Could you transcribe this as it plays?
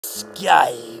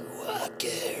Skywalker.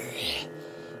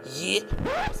 Yeah.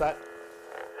 What's that?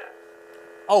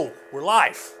 Oh, we're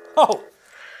live. Oh,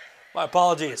 my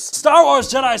apologies. Star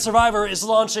Wars Jedi Survivor is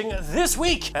launching this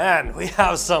week, and we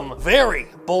have some very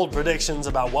bold predictions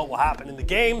about what will happen in the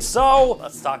game, so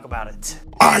let's talk about it.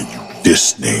 Are you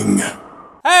listening?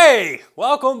 Hey,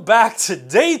 welcome back to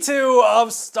day 2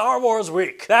 of Star Wars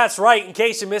Week. That's right, in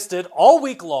case you missed it, all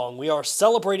week long we are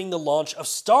celebrating the launch of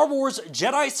Star Wars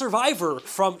Jedi Survivor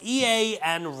from EA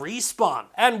and Respawn.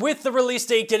 And with the release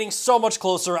date getting so much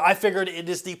closer, I figured it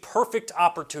is the perfect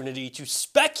opportunity to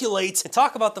speculate and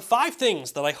talk about the 5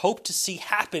 things that I hope to see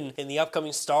happen in the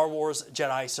upcoming Star Wars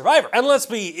Jedi Survivor. And let's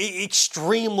be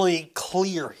extremely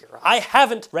clear here. I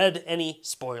haven't read any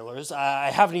spoilers.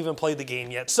 I haven't even played the game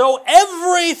yet. So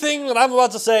everything that I'm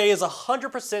about to say is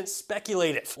 100%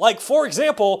 speculative. Like, for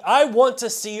example, I want to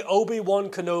see Obi-Wan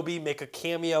Kenobi make a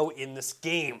cameo in this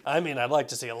game. I mean, I'd like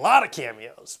to see a lot of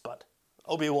cameos, but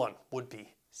Obi-Wan would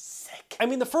be sick. I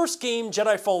mean, the first game,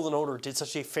 Jedi Fallen Order, did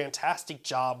such a fantastic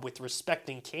job with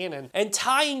respecting canon and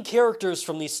tying characters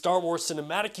from the Star Wars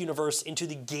cinematic universe into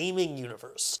the gaming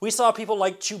universe. We saw people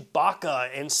like Chewbacca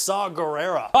and Saw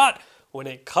Gerrera, but when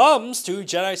it comes to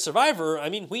Jedi Survivor, I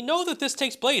mean, we know that this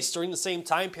takes place during the same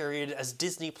time period as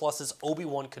Disney Plus's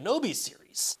Obi-Wan Kenobi series.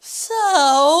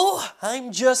 So,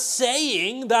 I'm just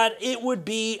saying that it would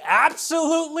be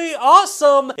absolutely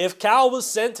awesome if Cal was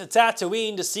sent to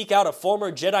Tatooine to seek out a former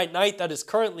Jedi Knight that is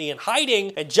currently in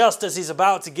hiding, and just as he's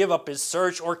about to give up his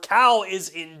search, or Cal is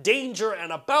in danger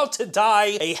and about to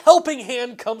die, a helping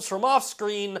hand comes from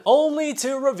off-screen, only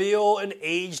to reveal an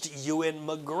aged Ewan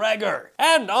McGregor.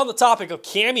 And on the topic of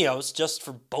cameos, just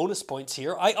for bonus points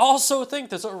here, I also think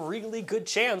there's a really good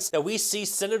chance that we see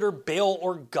Senator Bail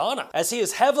Organa, as he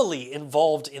is heavily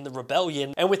involved in the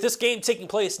rebellion, and with this game taking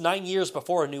place 9 years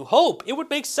before A New Hope, it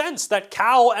would make sense that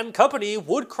Cal and company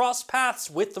would cross paths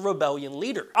with the rebellion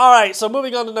leader. Alright, so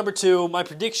moving on to number 2, my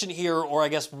prediction here, or I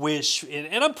guess wish,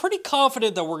 and I'm pretty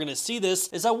confident that we're gonna see this,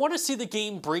 is I want to see the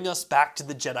game bring us back to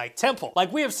the Jedi Temple.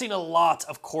 Like, we have seen a lot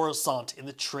of Coruscant in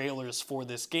the trailers for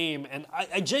this game, and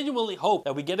I genuinely hope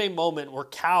that we get a moment where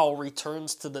Cal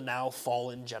returns to the now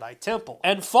fallen Jedi Temple.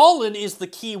 And fallen is the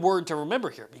key word to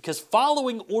remember here, because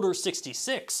following Order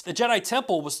 66, the Jedi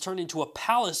Temple was turned into a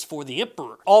palace for the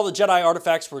Emperor. All the Jedi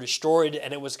artifacts were destroyed,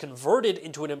 and it was converted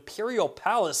into an Imperial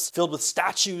palace filled with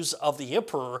statues of the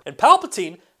Emperor, and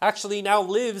Palpatine actually now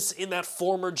lives in that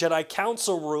former Jedi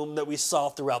Council room that we saw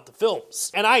throughout the films.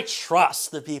 And I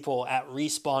trust the people at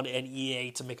Respawn and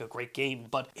EA to make a great game,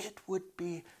 but it would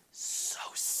be so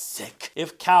sick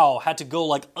if Cal had to go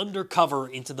like undercover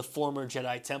into the former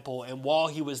Jedi Temple, and while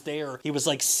he was there, he was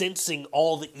like sensing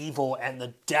all the evil and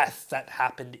the death that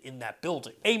happened in that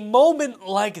building. A moment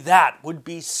like that would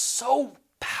be so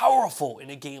powerful in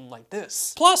a game like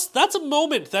this. Plus, that's a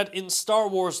moment that in Star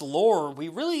Wars lore we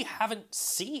really haven't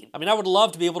seen. I mean, I would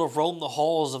love to be able to roam the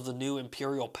halls of the new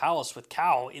Imperial Palace with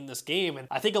Cal in this game, and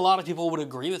I think a lot of people would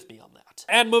agree with me on that.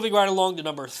 And moving right along to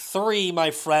number 3, my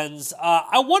friends,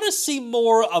 I want to see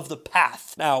more of the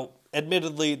path. Now,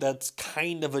 admittedly, that's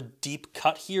kind of a deep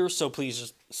cut here, so please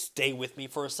just stay with me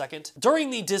for a second. During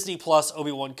the Disney Plus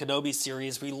Obi-Wan Kenobi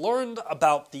series, we learned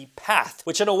about the Path,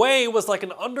 which in a way was like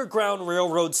an underground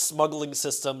railroad smuggling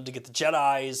system to get the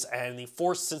Jedis and the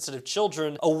Force-sensitive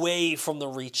children away from the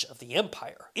reach of the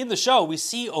Empire. In the show, we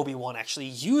see Obi-Wan actually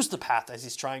use the Path as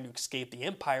he's trying to escape the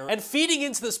Empire, and feeding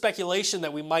into the speculation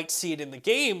that we might see it in the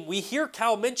game, we hear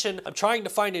Cal mention, "I'm trying to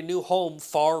find a new home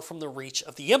far from the reach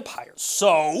of the Empire."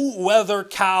 So, whether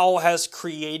Cal has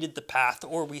created the Path,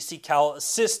 or we see Cal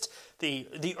assist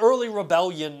the early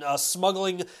rebellion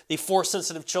smuggling the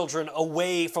Force-sensitive children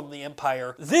away from the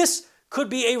Empire, this could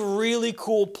be a really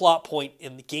cool plot point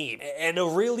in the game, and a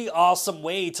really awesome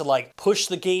way to like push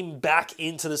the game back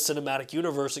into the cinematic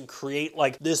universe and create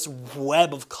like this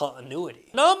web of continuity.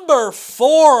 Number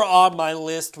 4 on my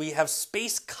list, we have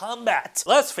space combat.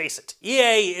 Let's face it,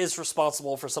 EA is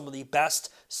responsible for some of the best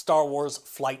Star Wars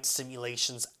flight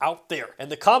simulations out there, and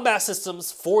the combat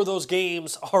systems for those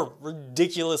games are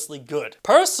ridiculously good.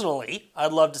 Personally,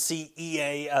 I'd love to see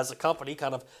EA as a company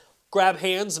kind of grab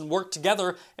hands and work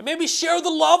together and maybe share the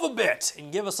love a bit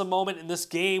and give us a moment in this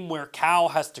game where Cal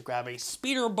has to grab a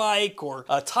speeder bike or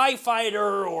a TIE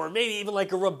fighter or maybe even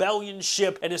like a rebellion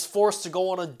ship and is forced to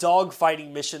go on a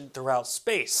dogfighting mission throughout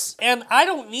space. And I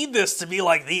don't need this to be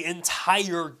like the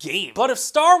entire game, but if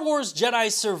Star Wars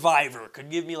Jedi Survivor could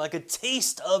give me like a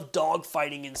taste of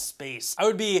dogfighting in space, I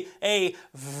would be a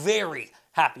very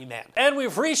happy man. And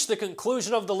we've reached the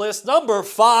conclusion of the list. Number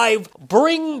 5,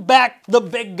 bring back the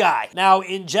big guy. Now,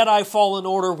 in Jedi Fallen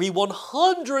Order, we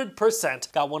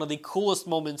 100% got one of the coolest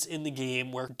moments in the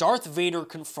game where Darth Vader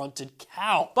confronted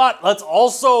Cal. But let's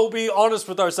also be honest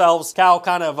with ourselves. Cal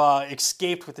kind of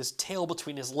escaped with his tail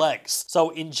between his legs.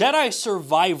 So in Jedi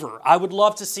Survivor, I would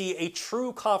love to see a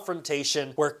true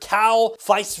confrontation where Cal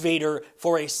fights Vader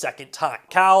for a second time.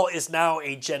 Cal is now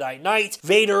a Jedi Knight.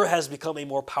 Vader has become a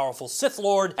more powerful Sith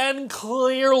Lord, and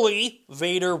clearly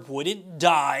Vader wouldn't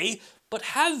die, but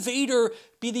have Vader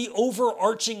be the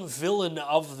overarching villain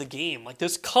of the game. Like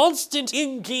this constant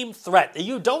in-game threat that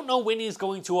you don't know when he's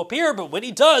going to appear, but when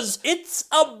he does, it's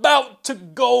about to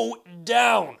go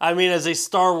down. I mean, as a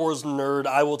Star Wars nerd,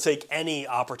 I will take any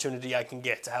opportunity I can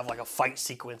get to have like a fight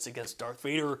sequence against Darth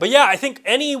Vader. But yeah, I think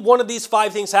any one of these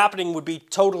 5 things happening would be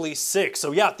totally sick.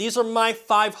 So yeah, these are my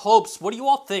 5 hopes. What do you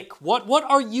all think? What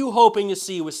are you hoping to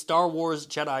see with Star Wars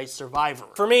Jedi Survivor?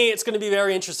 For me, it's going to be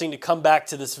very interesting to come back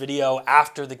to this video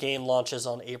after the game launches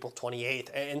on April 28th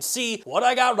and see what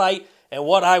I got right and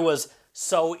what I was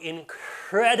so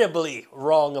incredibly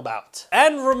wrong about.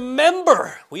 And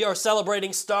remember, we are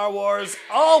celebrating Star Wars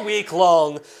all week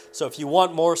long, so if you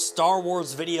want more Star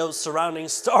Wars videos surrounding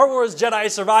Star Wars Jedi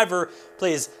Survivor,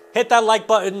 please hit that like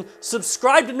button,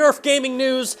 subscribe to NERF Gaming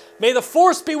News, may the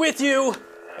Force be with you,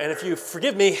 and if you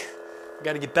forgive me, I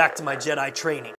gotta get back to my Jedi training.